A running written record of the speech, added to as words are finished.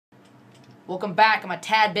Welcome back. I'm a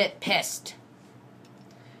tad bit pissed.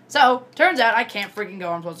 So, turns out I can't freaking go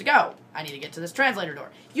where I'm supposed to go. I need to get to this translator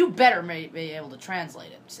door. You better be able to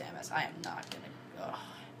translate it, Samus. I am not gonna... Ugh.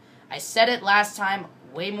 I said it last time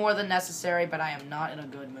way more than necessary, but I am not in a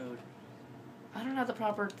good mood. I don't have the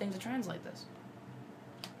proper thing to translate this.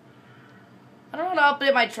 I don't know how to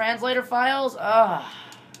update my translator files. Ugh.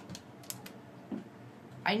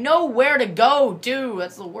 I know where to go, too.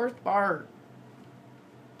 That's the worst part.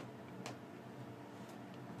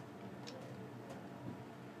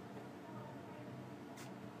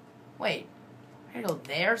 Wait. I gotta go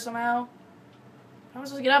there somehow? How am I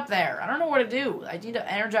supposed to get up there? I don't know what to do. I need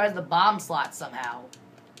to energize the bomb slot somehow.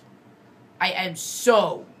 I am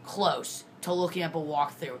so close to looking up a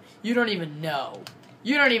walkthrough. You don't even know.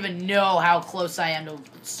 You don't even know how close I am to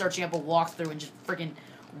searching up a walkthrough and just freaking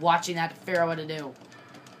watching that to figure out what to do.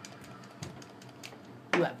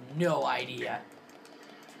 You have no idea.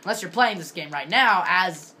 Unless you're playing this game right now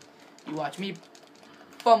as you watch me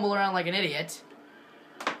fumble around like an idiot.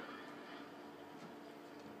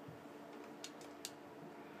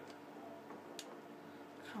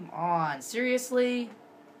 Come on, seriously?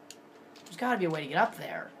 There's gotta be a way to get up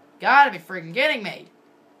there. Gotta be freaking kidding me.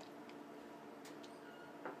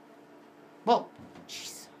 Whoa.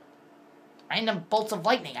 Jeez. Random bolts of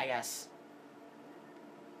lightning, I guess.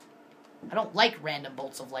 I don't like random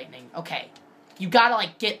bolts of lightning. Okay. You gotta,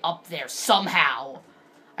 like, get up there somehow.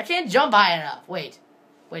 I can't jump high enough. Wait.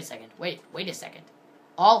 Wait a second. Wait a second.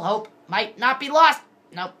 All hope might not be lost.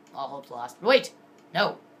 Nope. All hope's lost. Wait.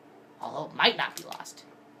 No. All hope might not be lost.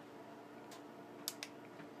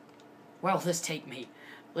 Where will this take me?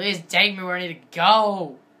 Please take me where I need to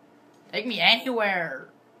go. Take me anywhere.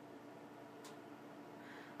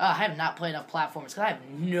 I have not played enough platforms because I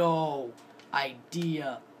have no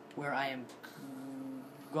idea where I am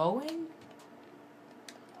going.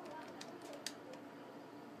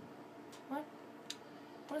 What?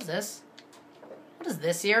 What is this? What is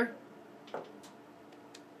this here?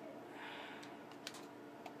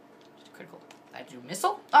 Critical. I do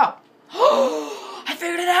missile? Oh. I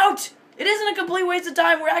figured it out! It isn't a complete waste of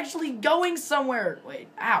time. We're actually going somewhere. Wait.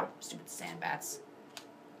 Ow. Stupid sandbats.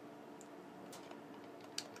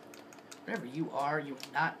 Whatever you are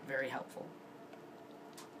not very helpful.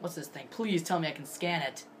 What's this thing? Please tell me I can scan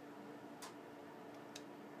it.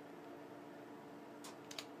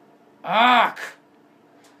 Ugh!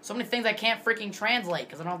 So many things I can't freaking translate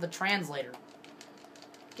because I don't have the translator.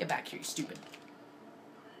 Get back here, you stupid.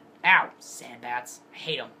 Ow! Sandbats. I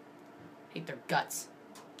hate them. I hate their guts.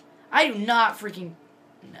 I do not freaking...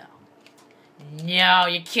 No. No,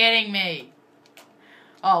 you're kidding me.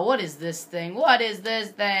 Oh, what is this thing? What is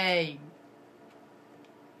this thing?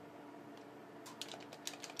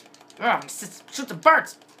 Ugh, shoot the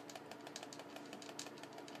birds.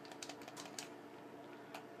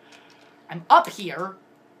 I'm up here.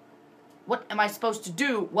 What am I supposed to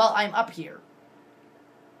do while I'm up here?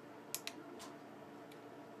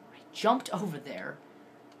 I jumped over there.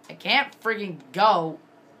 I can't freaking go.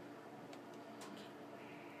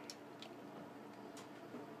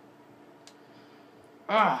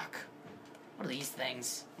 Ugh. What are these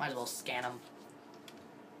things? Might as well scan them.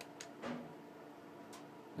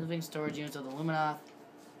 Moving storage units of the Luminoth.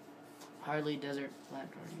 Hardly desert plant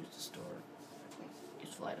are used to store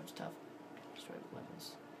useful items. Tough. Destroy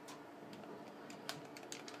weapons.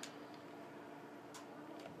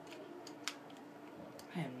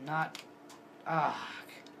 I am not... Ugh.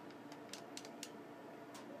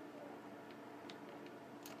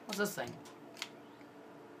 What's this thing?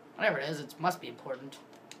 Whatever it is, it must be important.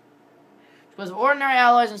 Because of ordinary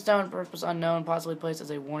alloys and stone, purpose unknown, possibly placed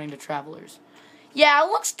as a warning to travelers. Yeah, it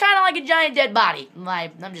looks kind of like a giant dead body.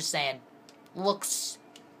 I'm just saying. Looks...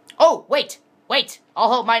 Oh, wait.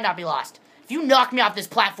 All hope might not be lost. If you knock me off this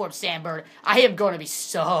platform, Sandbird, I am going to be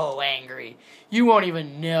so angry. You won't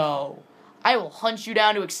even know. I will hunt you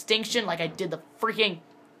down to extinction like I did the freaking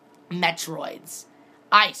Metroids.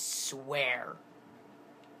 I swear.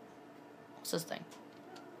 What's this thing?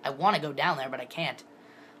 I want to go down there, but I can't.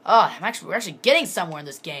 Oh, we're actually getting somewhere in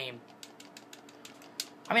this game.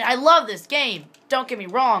 I mean, I love this game. Don't get me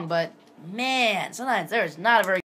wrong, but man, sometimes there's not a very